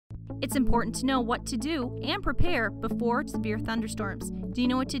It's important to know what to do and prepare before severe thunderstorms. Do you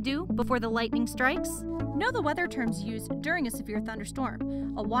know what to do before the lightning strikes? Know the weather terms used during a severe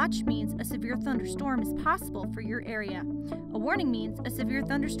thunderstorm. A watch means a severe thunderstorm is possible for your area. A warning means a severe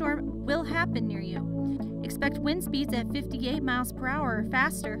thunderstorm will happen near you. Expect wind speeds at 58 miles per hour or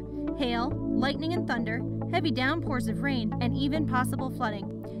faster, hail, lightning and thunder, heavy downpours of rain, and even possible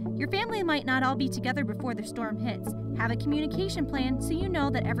flooding. Your family might not all be together before the storm hits. Have a communication plan so you know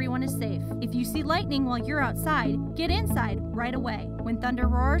that everyone is safe. If you see lightning while you're outside, get inside right away. When thunder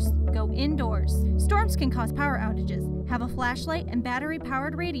roars, go indoors. Storms can cause power outages. Have a flashlight and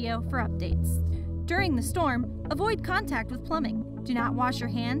battery-powered radio for updates. During the storm, avoid contact with plumbing. Do not wash your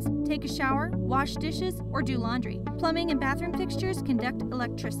hands, take a shower, wash dishes, or do laundry. Plumbing and bathroom fixtures conduct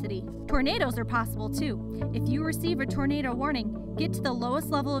electricity. Tornadoes are possible too. If you receive a tornado warning, get to the lowest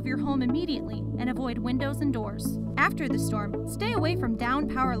level of your home immediately and avoid windows and doors. After the storm, stay away from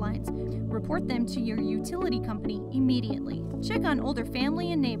downed power lines. Report them to your utility company immediately. Check on older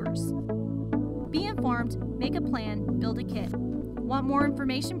family and neighbors. Be informed, make a plan, build a kit. Want more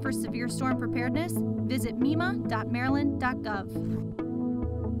information for severe storm preparedness? Visit mema.maryland.gov.